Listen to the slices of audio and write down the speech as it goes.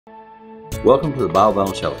Welcome to the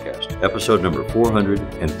BioBalance Healthcast, episode number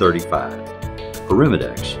 435.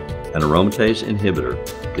 Arimidex, an aromatase inhibitor,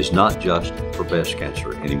 is not just for breast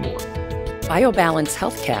cancer anymore. BioBalance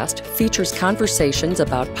Healthcast features conversations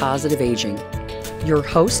about positive aging. Your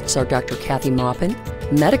hosts are Dr. Kathy Maupin,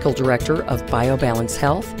 Medical Director of BioBalance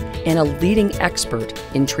Health and a leading expert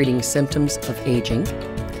in treating symptoms of aging,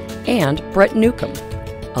 and Brett Newcomb,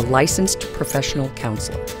 a licensed professional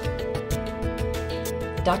counselor.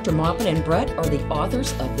 Dr. Maupin and Brett are the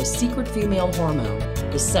authors of The Secret Female Hormone,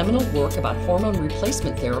 the seminal work about hormone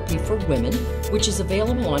replacement therapy for women, which is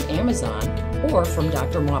available on Amazon or from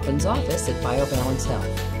Dr. Maupin's office at BioBalance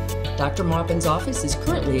Health. Dr. Maupin's office is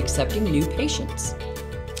currently accepting new patients.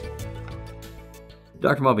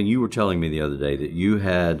 Dr. Maupin, you were telling me the other day that you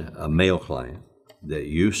had a male client that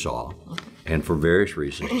you saw and for various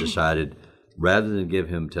reasons decided rather than give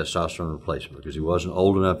him testosterone replacement because he wasn't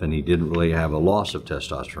old enough and he didn't really have a loss of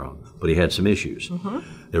testosterone, but he had some issues.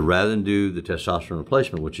 That rather than do the testosterone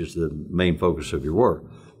replacement, which is the main focus of your work,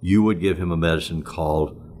 you would give him a medicine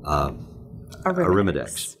called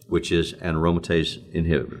Arimidex, which is an aromatase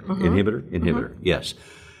inhibitor. Yes.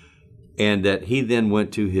 And that he then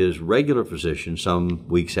went to his regular physician some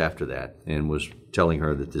weeks after that and was telling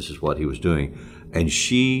her that this is what he was doing. And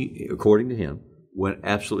she, according to him, went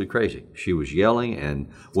absolutely crazy. She was yelling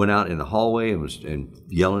and went out in the hallway and was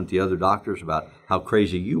yelling at the other doctors about how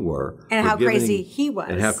crazy you were. And how crazy he was.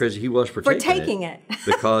 And how crazy he was for taking it.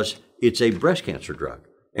 Because it's a breast cancer drug.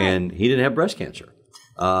 And he didn't have breast cancer.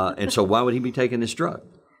 And so why would he be taking this drug?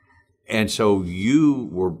 And so you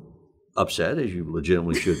were upset, as you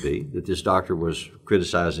legitimately should be, that this doctor was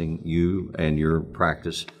criticizing you and your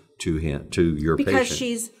practice to him, to your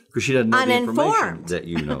patient. Because she doesn't know the information that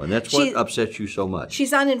you know. And that's what upsets you so much.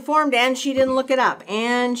 She's uninformed and she didn't look it up.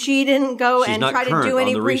 And she didn't go and try to do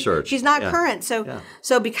any research. She's not current.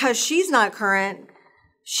 So because she's not current,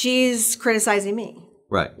 she's criticizing me.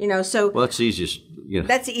 Right. So well, that's the easiest.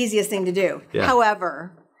 That's the easiest thing to do. Yeah.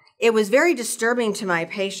 However, it was very disturbing to my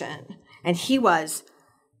patient, and he was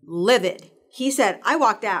livid. He said, I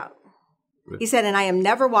walked out. He said, and I am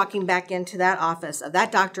never walking back into that office of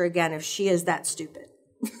that doctor again if she is that stupid.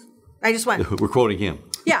 I just went. We're quoting him.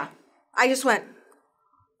 Yeah. I just went,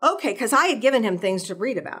 okay, because I had given him things to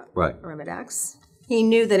read about. Right. Arimidex. He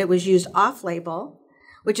knew that it was used off-label,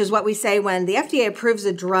 which is what we say when the FDA approves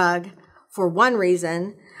a drug for one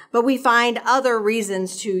reason, but we find other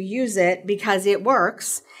reasons to use it because it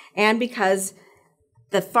works and because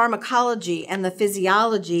the pharmacology and the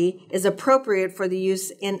physiology is appropriate for the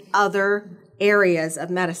use in other areas of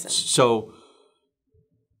medicine. So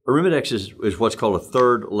Arimidex is what's called a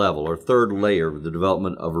third level or third layer of the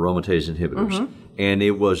development of aromatase inhibitors. And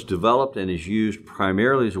it was developed and is used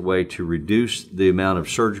primarily as a way to reduce the amount of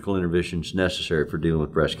surgical interventions necessary for dealing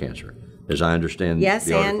with breast cancer, as I understand the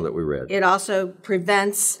article that we read. It also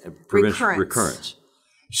prevents recurrence.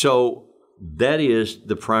 So that is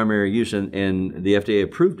the primary use, and the FDA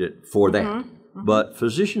approved it for that. But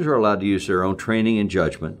physicians are allowed to use their own training and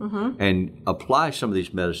judgment and apply some of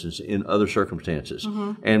these medicines in other circumstances.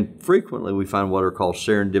 And frequently we find what are called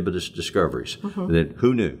serendipitous discoveries. That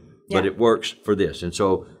who knew? But it works for this. And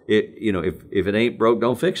so if it ain't broke,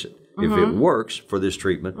 don't fix it. If it works for this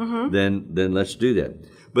treatment, then let's do that.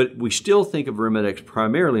 But we still think of Arimidex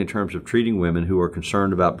primarily in terms of treating women who are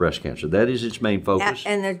concerned about breast cancer. That is its main focus.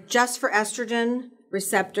 And they're just for estrogen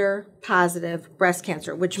receptor positive breast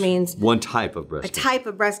cancer, which means one type of breast cancer. A type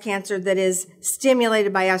of breast cancer that is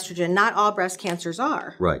stimulated by estrogen. Not all breast cancers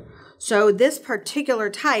are. Right. So this particular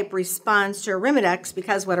type responds to Arimidex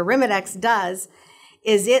because what Arimidex does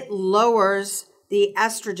is it lowers the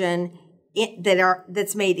estrogen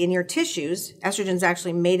that's made in your tissues. Estrogen is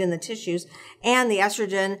actually made in the tissues, and the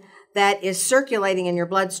estrogen that is circulating in your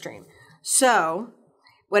bloodstream. So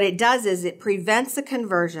what it does is it prevents the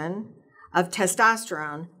conversion of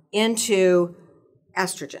testosterone into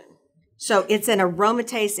estrogen. So it's an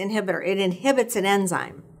aromatase inhibitor. It inhibits an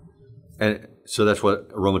enzyme. And so that's what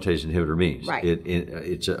aromatase inhibitor means. Right.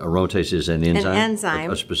 Aromatase is an enzyme. An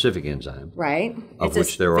enzyme. A specific enzyme. Right. Of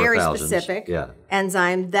which there are thousands. Very specific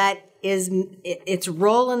enzyme that is, its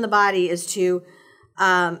role in the body is to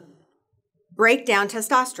break down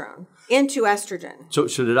testosterone into estrogen. So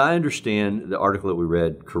did I understand the article that we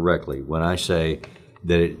read correctly when I say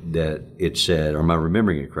that it said, or am I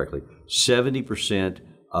remembering it correctly, 70%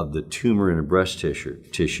 of the tumor in a breast tissue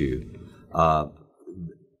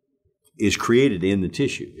is created in the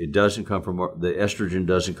tissue. It doesn't come from, the estrogen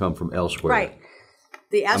doesn't come from elsewhere. Right.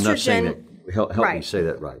 The estrogen. I'm not saying that. Help me say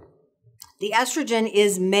that right. The estrogen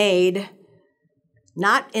is made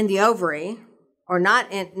not in the ovary or not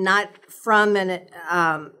from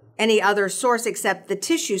an any other source except the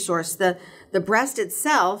tissue source. The breast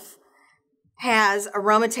itself has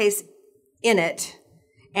aromatase in it,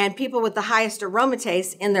 and people with the highest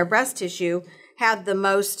aromatase in their breast tissue have the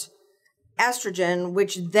most estrogen,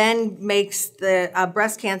 which then makes the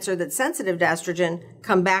breast cancer that's sensitive to estrogen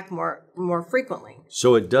come back more frequently.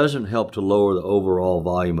 So it doesn't help to lower the overall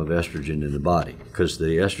volume of estrogen in the body because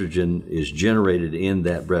the estrogen is generated in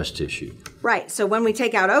that breast tissue. Right. So when we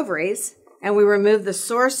take out ovaries and we remove the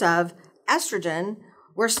source of estrogen,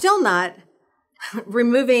 we're still not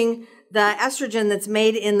removing the estrogen that's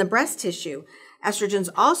made in the breast tissue. Estrogen's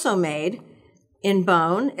also made in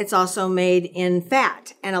bone. It's also made in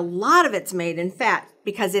fat. And a lot of it's made in fat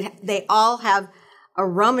because they all have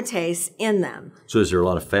aromatase in them. So is there a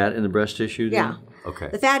lot of fat in the breast tissue then? Yeah. Okay.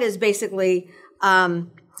 The fat is basically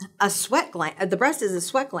a sweat gland. The breast is a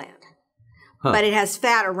sweat gland, but it has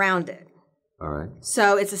fat around it. All right.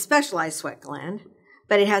 So it's a specialized sweat gland,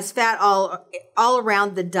 but it has fat all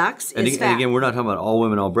around the ducts. And again, we're not talking about all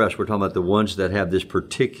women, all breasts. We're talking about the ones that have this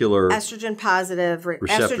particular estrogen positive,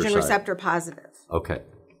 estrogen receptor positive. Okay.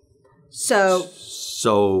 So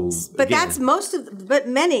but again, that's but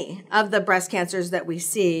many of the breast cancers that we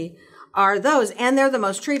see are those, and they're the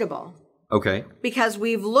most treatable. Okay. Because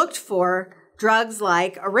we've looked for drugs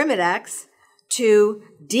like Arimidex to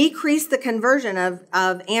decrease the conversion of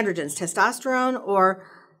androgens, testosterone, or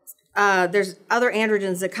there's other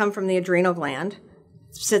androgens that come from the adrenal gland.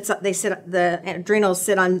 The adrenals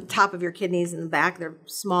sit on top of your kidneys in the back. They're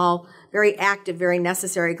small, very active, very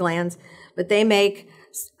necessary glands, but they make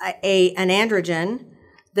an androgen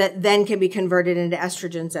that then can be converted into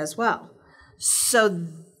estrogens as well. So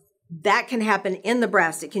that can happen in the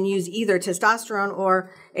breast. It can use either testosterone or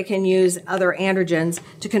it can use other androgens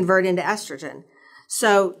to convert into estrogen.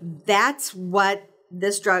 So that's what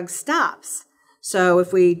this drug stops. So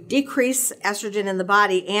if we decrease estrogen in the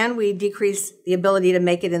body and we decrease the ability to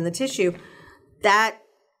make it in the tissue, that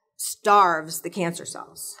starves the cancer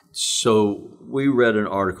cells. So we read an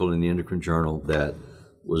article in the Endocrine Journal that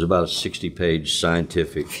was about a 60-page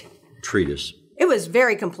scientific treatise. It was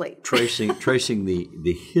very complete. tracing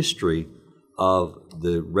the history of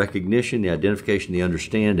the recognition, the identification, the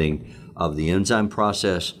understanding of the enzyme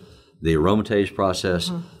process, the aromatase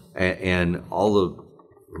process, and all the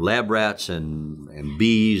lab rats and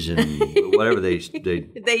bees and whatever they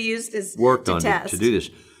used worked on to do this.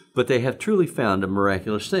 But they have truly found a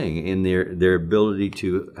miraculous thing in their ability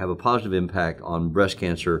to have a positive impact on breast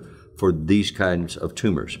cancer for these kinds of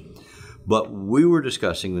tumors. But we were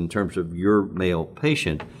discussing in terms of your male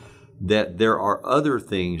patient that there are other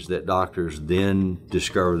things that doctors then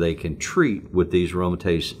discover they can treat with these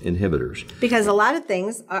aromatase inhibitors. Because a lot of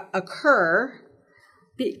things occur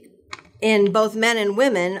in both men and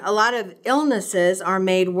women. A lot of illnesses are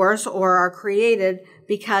made worse or are created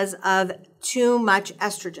because of too much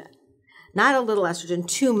estrogen. Not a little estrogen,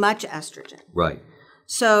 too much estrogen. Right.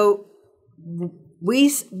 So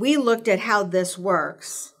we looked at how this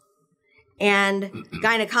works, and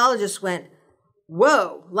gynecologists went,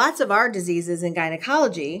 whoa, lots of our diseases in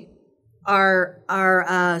gynecology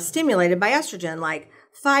are stimulated by estrogen, like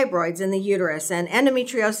fibroids in the uterus and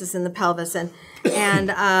endometriosis in the pelvis and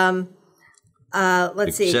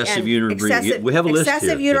excessive uterine bleeding. We have a list here.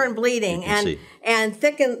 Excessive uterine bleeding and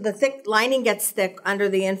the thick lining gets thick under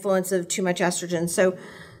the influence of too much estrogen. So,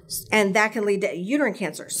 and that can lead to uterine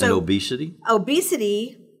cancer. So, and obesity?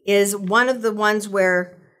 Obesity is one of the ones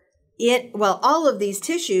where all of these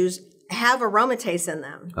tissues have aromatase in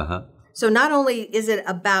them. So not only is it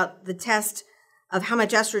about the test of how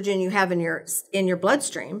much estrogen you have in your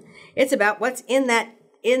bloodstream, it's about what's in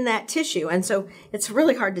that tissue. And so it's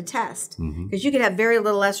really hard to test because you could have very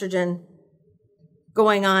little estrogen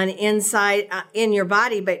going on inside in your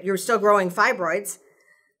body, but you're still growing fibroids.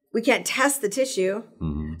 We can't test the tissue.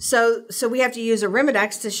 So we have to use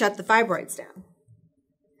Arimidex to shut the fibroids down.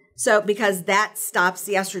 So because that stops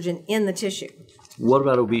the estrogen in the tissue. What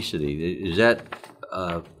about obesity? Is that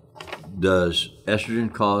does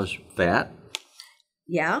estrogen cause fat?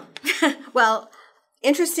 Yeah. Well,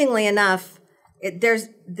 interestingly enough,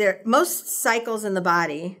 most cycles in the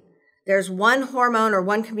body, there's one hormone or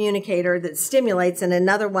one communicator that stimulates and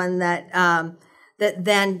another one that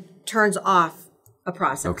then turns off a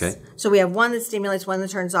process. Okay. So we have one that stimulates, one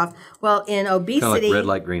that turns off. Well, in obesity... Kind of like red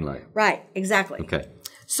light, green light. Right, exactly. Okay.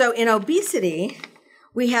 So in obesity,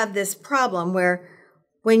 we have this problem where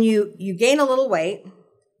when you gain a little weight,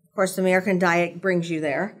 of course, the American diet brings you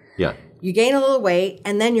there. Yeah. You gain a little weight,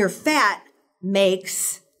 and then your fat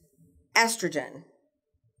makes estrogen.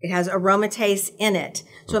 It has aromatase in it.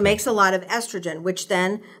 So it makes a lot of estrogen, which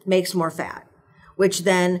then makes more fat, which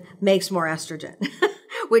then makes more estrogen,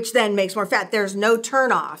 which then makes more fat. There's no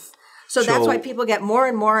turnoff. So that's why people get more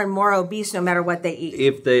and more and more obese no matter what they eat.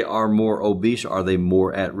 If they are more obese, are they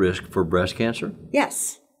more at risk for breast cancer?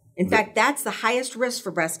 Yes. In fact, that's the highest risk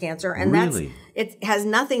for breast cancer. And Really? it has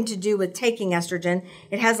nothing to do with taking estrogen.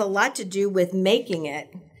 It has a lot to do with making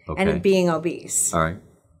it and being obese. All right.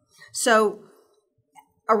 So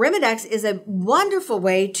Arimidex is a wonderful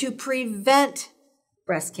way to prevent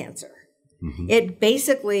breast cancer. It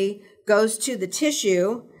basically goes to the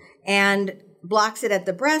tissue and blocks it at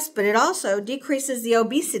the breast, but it also decreases the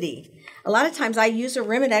obesity. A lot of times I use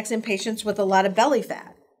Arimidex in patients with a lot of belly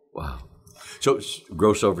fat. Wow. So it's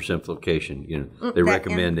gross oversimplification. They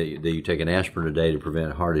recommend that you take an aspirin a day to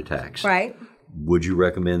prevent heart attacks. Right. Would you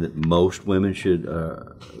recommend that most women should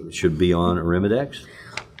be on Arimidex?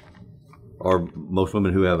 Or most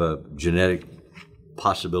women who have a genetic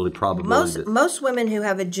probability? Most women who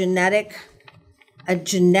have a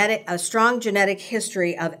strong genetic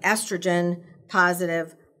history of estrogen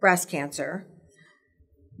positive breast cancer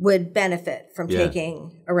would benefit from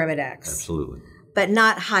taking Arimidex. Absolutely. But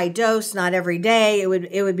not high dose, not every day.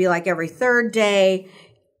 It would be like every third day,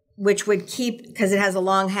 which would keep, because it has a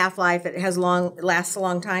long half-life, it lasts a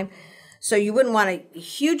long time. So you wouldn't want a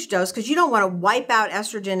huge dose because you don't want to wipe out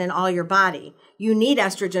estrogen in all your body. You need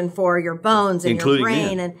estrogen for your bones and including your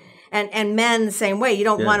brain men. and men the same way. You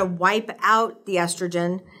don't want to wipe out the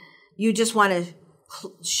estrogen. You just want to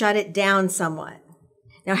shut it down somewhat.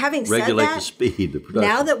 Now, having said that, regulate the speed, the production.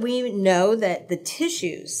 Now that we know that the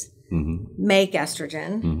tissues make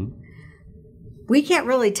estrogen, we can't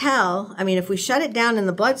really tell. I mean, if we shut it down in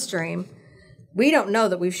the bloodstream, we don't know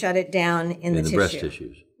that we've shut it down in the tissue. breast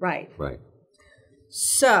tissues. Right. Right.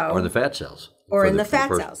 So, or in the fat cells. Or in the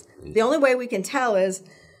fat cells. The only way we can tell is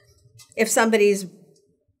if somebody's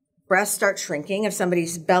breast starts shrinking, if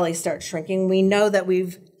somebody's belly starts shrinking, we know that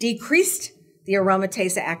we've decreased the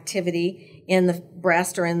aromatase activity in the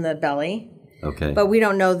breast or in the belly. Okay. But we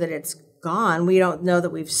don't know that it's gone. We don't know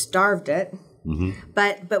that we've starved it.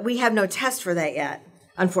 But we have no test for that yet,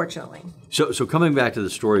 unfortunately. So coming back to the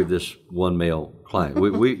story of this one male client,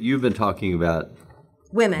 you've been talking about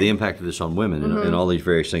women, the impact of this on women and all these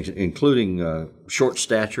various things, including short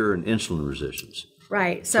stature and insulin resistance.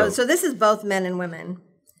 Right. So this is both men and women.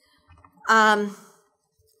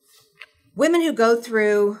 Women who go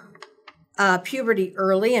through puberty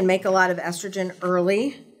early and make a lot of estrogen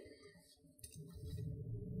early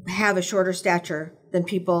have a shorter stature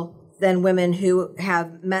than women who have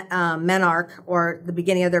menarche or the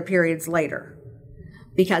beginning of their periods later,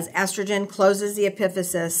 because estrogen closes the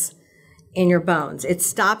epiphysis in your bones. It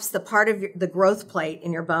stops the part of the growth plate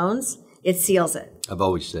in your bones. It seals it. I've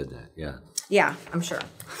always said that. Yeah. Yeah, I'm sure.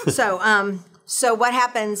 So what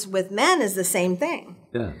happens with men is the same thing.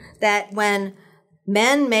 Yeah. That when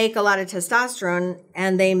men make a lot of testosterone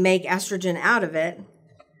and they make estrogen out of it,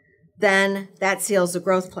 then that seals the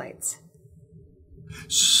growth plates.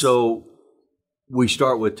 So we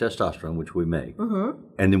start with testosterone, which we make,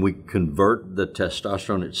 and then we convert the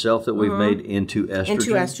testosterone itself that we've made into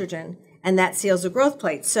estrogen. And that seals the growth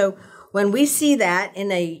plates. So when we see that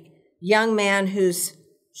in a young man who's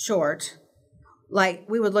short, like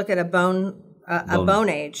we would look at a bone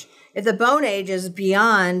age. If the bone age is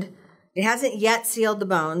beyond, it hasn't yet sealed the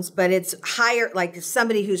bones, but it's higher, like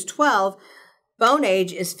somebody who's 12, bone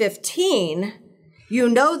age is 15, you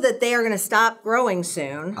know that they are going to stop growing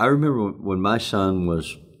soon. I remember when my son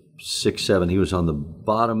was 6, 7, he was on the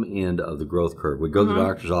bottom end of the growth curve. We'd go to the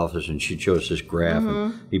doctor's office and she'd show us this graph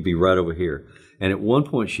and he'd be right over here. And at one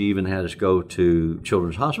point she even had us go to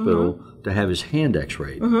Children's Hospital to have his hand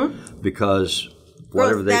x-rayed because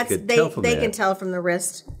whatever they could tell from that. They can tell from the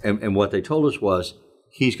wrist. And what they told us was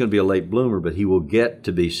he's going to be a late bloomer, but he will get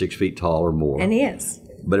to be 6 feet tall or more. And he is.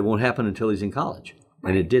 But it won't happen until he's in college.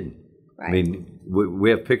 Right. And it didn't. Right. I mean,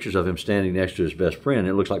 we have pictures of him standing next to his best friend.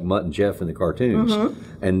 It looks like Mutt and Jeff in the cartoons.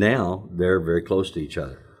 And now they're very close to each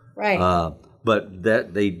other. Right. But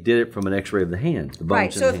that they did it from an x-ray of the hand. The bones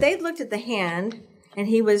right. So in if the hand. they'd looked at the hand and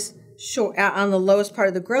he was short, on the lowest part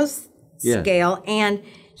of the growth scale, and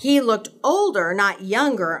he looked older, not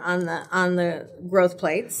younger on the growth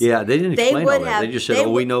plates. Yeah, they didn't explain all that. They just said,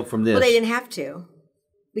 we know from this. Well, they didn't have to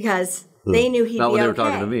because they knew he'd be okay. Not when they were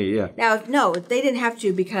talking to me, yeah. Now, no, they didn't have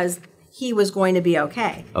to because he was going to be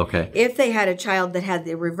okay. Okay. If they had a child that had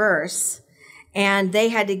the reverse and they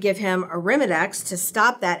had to give him Arimidex to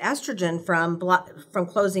stop that estrogen from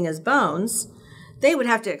closing his bones, they would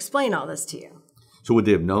have to explain all this to you. So would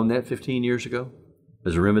they have known that 15 years ago?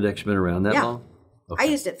 Has Arimidex been around that long? Okay. I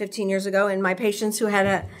used it 15 years ago in my patients who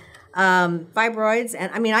had fibroids.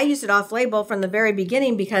 And I mean, I used it off-label from the very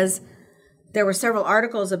beginning because there were several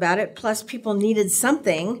articles about it, plus people needed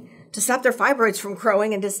something to stop their fibroids from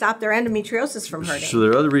growing and to stop their endometriosis from hurting. So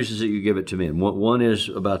there are other reasons that you give it to men. One is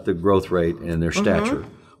about the growth rate and their stature.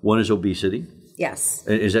 One is obesity. Yes.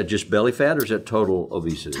 Is that just belly fat or is that total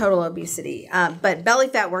obesity? Total obesity. But belly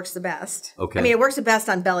fat works the best. Okay. I mean, it works the best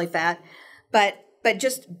on belly fat, but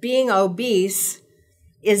just being obese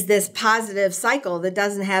is this positive cycle that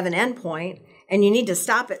doesn't have an endpoint, and you need to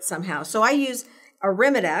stop it somehow. So I use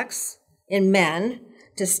Arimidex in men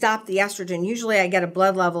to stop the estrogen. Usually I get a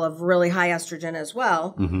blood level of really high estrogen as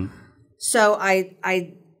well. So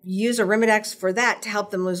I use Arimidex for that to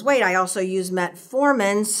help them lose weight. I also use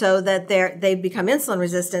metformin so that they become insulin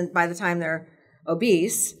resistant by the time they're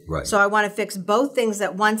obese. Right. So I want to fix both things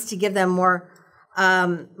at once to give them a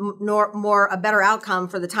better outcome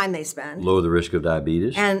for the time they spend. Lower the risk of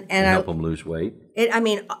diabetes and help them lose weight.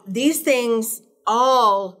 These things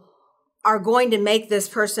all are going to make this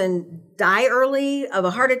person die early of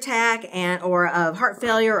a heart attack or of heart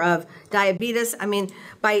failure, of diabetes. I mean,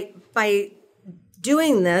 by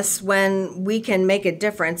doing this, when we can make a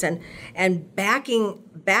difference and backing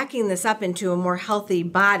this up into a more healthy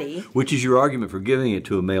body. Which is your argument for giving it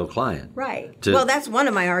to a male client. Right. Well, that's one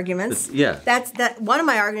of my arguments. Yeah. One of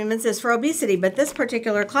my arguments is for obesity, but this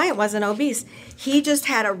particular client wasn't obese. He just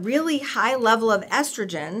had a really high level of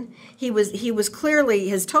estrogen. He was clearly,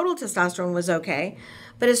 his total testosterone was okay,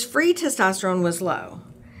 but his free testosterone was low.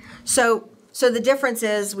 So the difference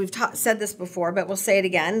is, we've said this before, but we'll say it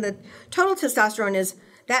again, the total testosterone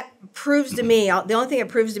that proves to me, the only thing it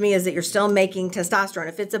proves to me is that you're still making testosterone.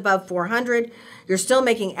 If it's above 400, you're still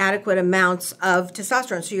making adequate amounts of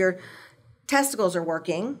testosterone. So your testicles are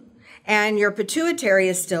working and your pituitary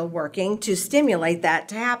is still working to stimulate that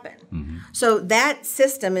to happen. So that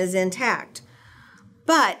system is intact.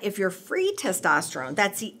 But if you're free testosterone,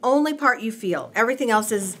 that's the only part you feel. Everything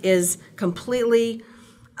else is completely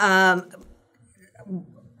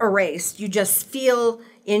erased. You just feel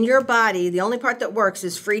in your body, the only part that works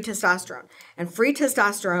is free testosterone. And free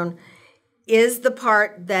testosterone is the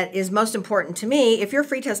part that is most important to me. If your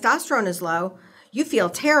free testosterone is low, you feel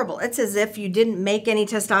terrible. It's as if you didn't make any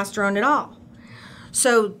testosterone at all.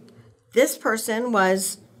 So this person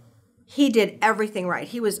he did everything right.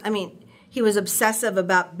 He was obsessive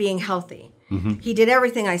about being healthy. He did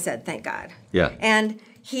everything I said, thank God. Yeah. And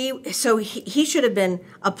he should have been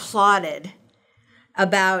applauded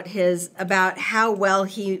about how well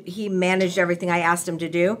he managed everything I asked him to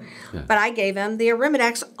do. Yeah. But I gave him the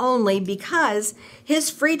Arimidex only because his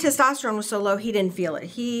free testosterone was so low he didn't feel it.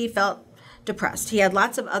 He felt depressed. He had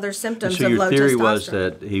lots of other symptoms of low testosterone. So your theory was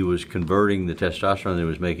that he was converting the testosterone that he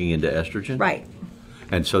was making into estrogen? Right.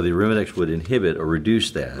 And so the Arimidex would inhibit or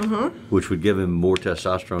reduce that, which would give him more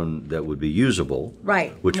testosterone that would be usable,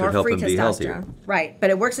 right? Which would help him be healthier. Right, but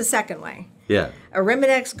it works a second way. Yeah.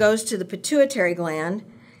 Arimidex goes to the pituitary gland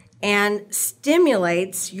and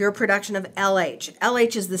stimulates your production of LH.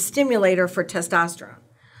 LH is the stimulator for testosterone.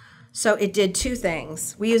 So it did two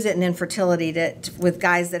things. We use it in infertility with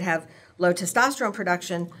guys that have low testosterone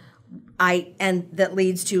production, and that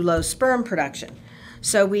leads to low sperm production.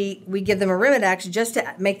 So we give them Arimidex just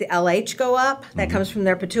to make the LH go up. That comes from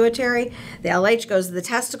their pituitary. The LH goes to the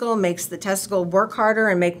testicle, makes the testicle work harder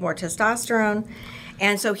and make more testosterone.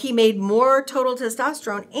 And so he made more total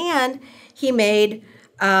testosterone, and he made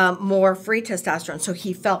more free testosterone. So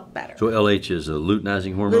he felt better. So LH is a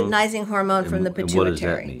luteinizing hormone? Luteinizing hormone from the pituitary. And what does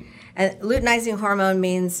that mean? And luteinizing hormone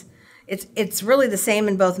means it's really the same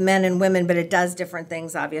in both men and women, but it does different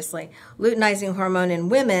things, obviously. Luteinizing hormone in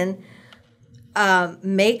women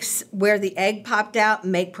makes where the egg popped out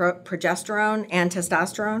make progesterone and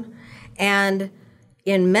testosterone, and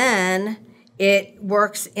in men it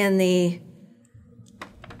works in the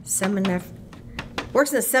seminiferous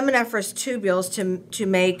tubules to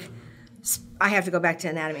make. I have to go back to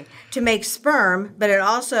anatomy to make sperm, but it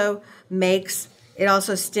also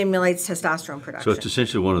stimulates testosterone production. So it's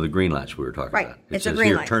essentially one of the green lights we were talking about. It's a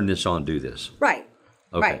green light. Turn this on, do this. Right.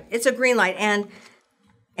 Okay. Right. It's a green light, and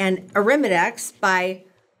Arimidex by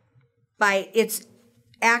its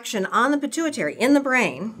action on the pituitary in the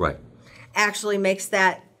brain, right, actually makes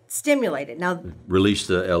that stimulated. Now, release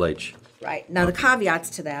the LH. Right. Now the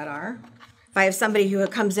caveats to that are, if I have somebody who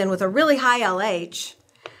comes in with a really high LH,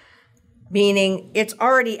 meaning it's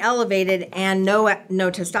already elevated and no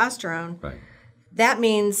testosterone, right, that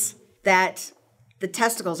means that the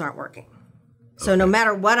testicles aren't working. So no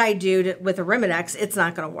matter what I do with Arimidex, it's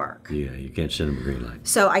not going to work. Yeah, you can't send them a green light.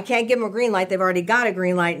 So I can't give them a green light. They've already got a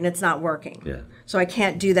green light, and it's not working. Yeah. So I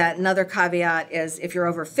can't do that. Another caveat is if you're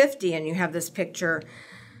over 50 and you have this picture,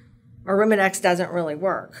 Arimidex doesn't really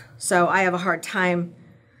work. So I have a hard time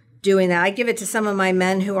doing that. I give it to some of my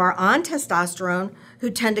men who are on testosterone who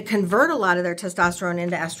tend to convert a lot of their testosterone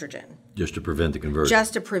into estrogen. Just to prevent the conversion.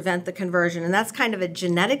 Just to prevent the conversion. And that's kind of a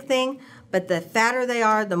genetic thing, but the fatter they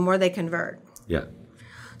are, the more they convert. Yeah.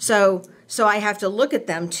 So I have to look at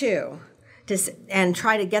them too and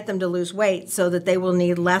try to get them to lose weight so that they will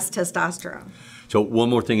need less testosterone. So one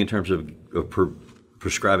more thing in terms of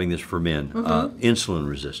prescribing this for men, insulin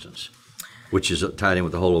resistance, which is tied in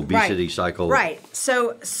with the whole obesity cycle. Right.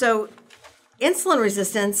 So insulin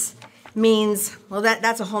resistance means, well,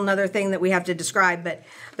 that's a whole nother thing that we have to describe, but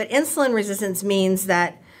insulin resistance means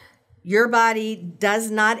that your body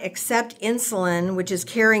does not accept insulin, which is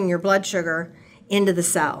carrying your blood sugar, into the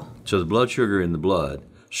cell. So the blood sugar in the blood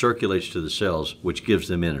circulates to the cells, which gives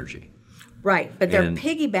them energy. Right, but they're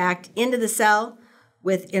piggybacked into the cell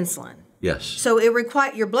with insulin. Yes. So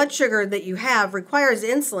your blood sugar that you have requires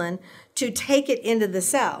insulin to take it into the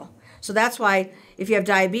cell. So that's why if you have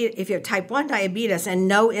type 1 diabetes and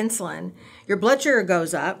no insulin, your blood sugar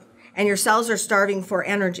goes up and your cells are starving for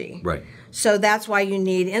energy. Right. So that's why you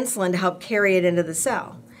need insulin to help carry it into the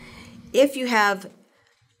cell. If you have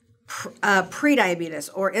prediabetes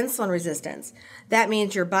or insulin resistance, that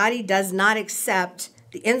means your body does not accept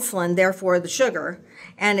the insulin, therefore the sugar,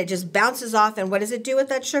 and it just bounces off. And what does it do with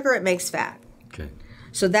that sugar? It makes fat. Okay.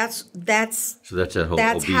 So that's that whole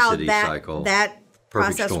obesity cycle. That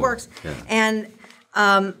process storm. works. Yeah. And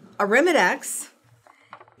Arimidex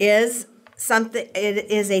is something. It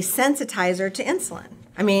is a sensitizer to insulin.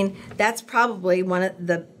 I mean, that's probably one of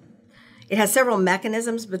the. It has several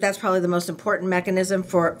mechanisms, but that's probably the most important mechanism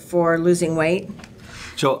for losing weight.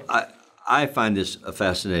 So I find this a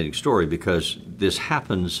fascinating story because this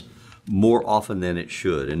happens more often than it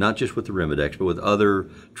should, and not just with the Arimidex, but with other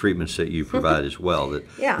treatments that you provide as well.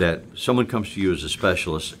 That someone comes to you as a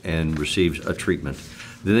specialist and receives a treatment.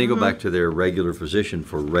 Then they go back to their regular physician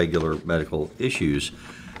for regular medical issues,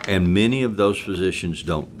 and many of those physicians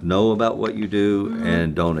don't know about what you do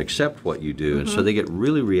and don't accept what you do, and so they get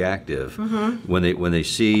really reactive when they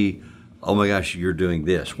see, oh my gosh, you're doing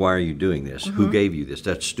this. Why are you doing this? Who gave you this?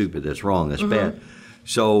 That's stupid. That's wrong. That's bad.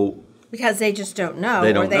 So because they just don't know,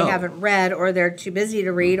 or they haven't read, or they're too busy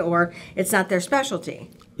to read, or it's not their specialty.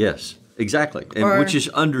 Yes, exactly, and which is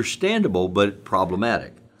understandable but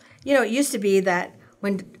problematic. You know, it used to be that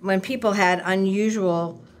when people had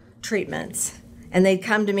unusual treatments, and they'd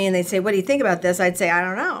come to me and they'd say, "What do you think about this?" I'd say, "I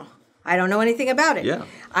don't know. I don't know anything about it. Yeah.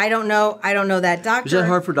 I don't know that doctor." Is that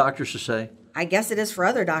hard for doctors to say? I guess it is for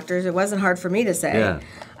other doctors. It wasn't hard for me to say. Yeah.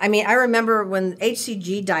 I mean, I remember when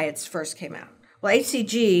HCG diets first came out. Well,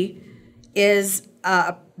 HCG is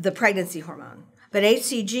the pregnancy hormone, but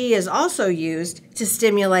HCG is also used to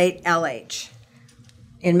stimulate LH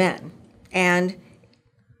in men, and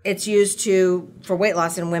it's used for weight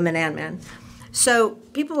loss in women and men. So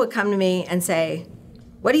people would come to me and say,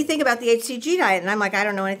 "What do you think about the HCG diet?" And I'm like, "I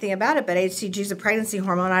don't know anything about it, but HCG is a pregnancy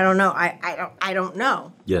hormone. I don't know. I don't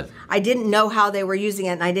know." Yeah. I didn't know how they were using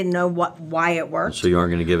it, and I didn't know why it worked. So you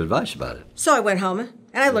aren't going to give advice about it. So I went home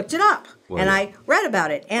and I looked it up, and I read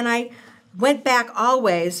about it, and I went back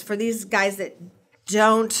always for these guys that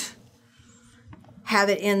don't have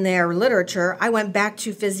it in their literature. I went back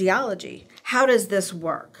to physiology. How does this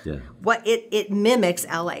work? Yeah. What it mimics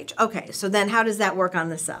LH. Okay, so then how does that work on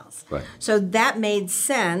the cells? Right. So that made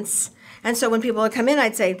sense. And so when people would come in,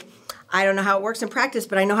 I'd say, "I don't know how it works in practice,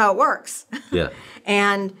 but I know how it works." Yeah.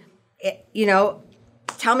 And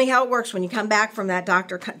tell me how it works when you come back from that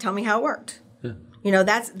doctor. Tell me how it worked. Yeah.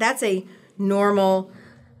 That's a normal,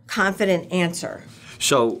 confident answer.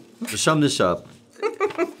 So to sum this up,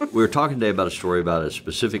 we were talking today about a story about a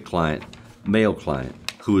specific client, male client,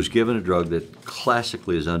 who was given a drug that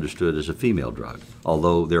classically is understood as a female drug,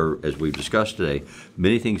 although there are, as we've discussed today,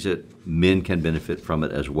 many things that men can benefit from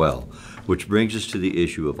it as well, which brings us to the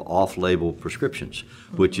issue of off-label prescriptions,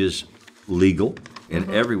 which is legal in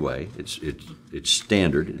every way. It's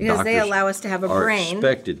standard. Because doctors they allow us to have a brain. are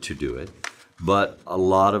expected to do it, but a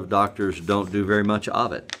lot of doctors don't do very much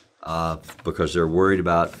of it because they're worried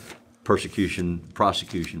about prosecution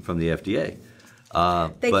from the FDA.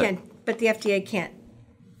 But the FDA can't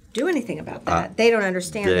do anything about that. They don't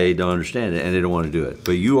understand it. They don't understand it, and they don't want to do it.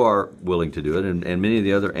 But you are willing to do it, and many of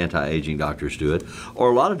the other anti-aging doctors do it,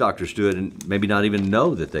 or a lot of doctors do it and maybe not even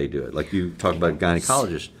know that they do it. Like you talk about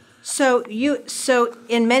gynecologists. So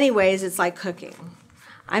in many ways, it's like cooking.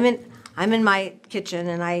 I'm in my kitchen,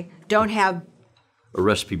 and I don't have A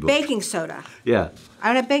recipe book. Baking soda. Yeah. I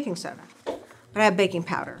don't have baking soda, but I have baking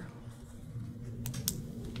powder.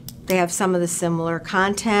 They have some of the similar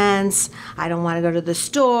contents. I don't want to go to the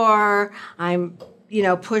store. I'm,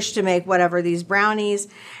 pushed to make whatever these brownies.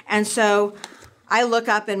 And so I look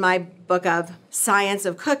up in my book of Science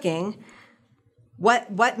of Cooking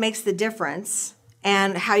what makes the difference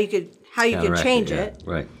and how you could change it.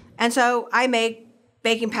 Right. And so I make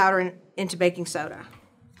baking powder into baking soda.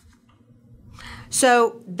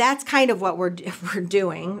 So that's kind of what we're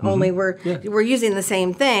doing. Only we're using the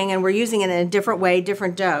same thing, and we're using it in a different way,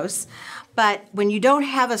 different dose. But when you don't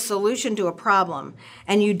have a solution to a problem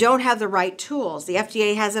and you don't have the right tools, the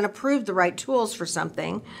FDA hasn't approved the right tools for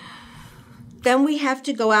something, then we have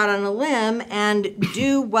to go out on a limb and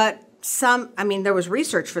do what there was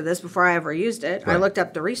research for this before I ever used it. Right. I looked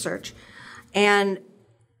up the research. And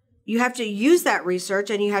you have to use that research,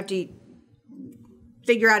 and you have to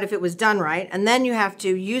figure out if it was done right. And then you have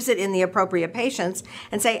to use it in the appropriate patients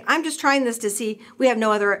and say, I'm just trying this to see, we have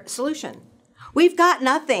no other solution. We've got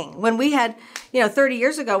nothing. When we had, 30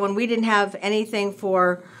 years ago, when we didn't have anything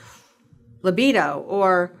for libido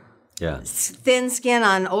or thin skin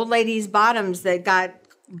on old ladies' bottoms that got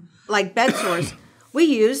like bed sores, we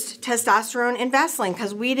used testosterone and Vaseline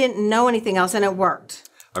because we didn't know anything else, and it worked.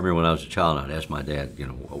 I remember when I was a child, I'd ask my dad,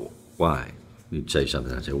 why? He'd say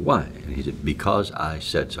something, I'd say, why? And he said, because I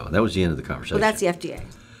said so. And that was the end of the conversation. Well, that's the FDA.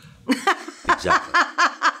 Exactly.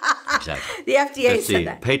 The FDA that's said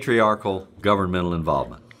that. Patriarchal governmental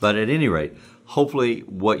involvement. But at any rate, hopefully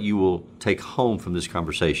what you will take home from this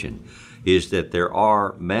conversation is that there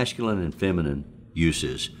are masculine and feminine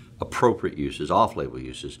uses, appropriate uses, off-label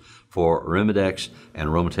uses for Arimidex and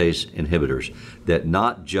aromatase inhibitors, that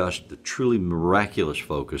not just the truly miraculous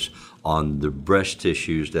focus on the breast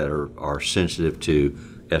tissues that are sensitive to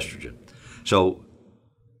estrogen. So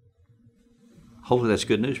hopefully that's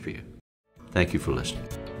good news for you. Thank you for listening.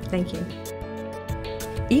 Thank you.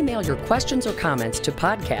 Email your questions or comments to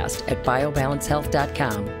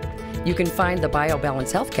podcast@biobalancehealth.com. You can find the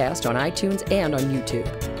BioBalance Healthcast on iTunes and on YouTube.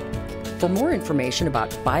 For more information about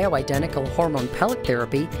bioidentical hormone pellet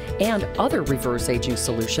therapy and other reverse aging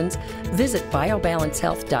solutions, visit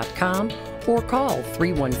biobalancehealth.com or call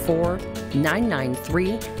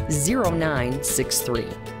 314-993-0963.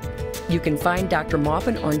 You can find Dr.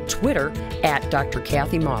 Maupin on Twitter @Dr.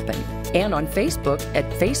 Kathy Maupin and on Facebook at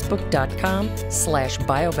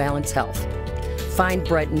facebook.com/biobalancehealth. Find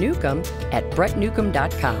Brett Newcomb at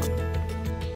brettnewcomb.com.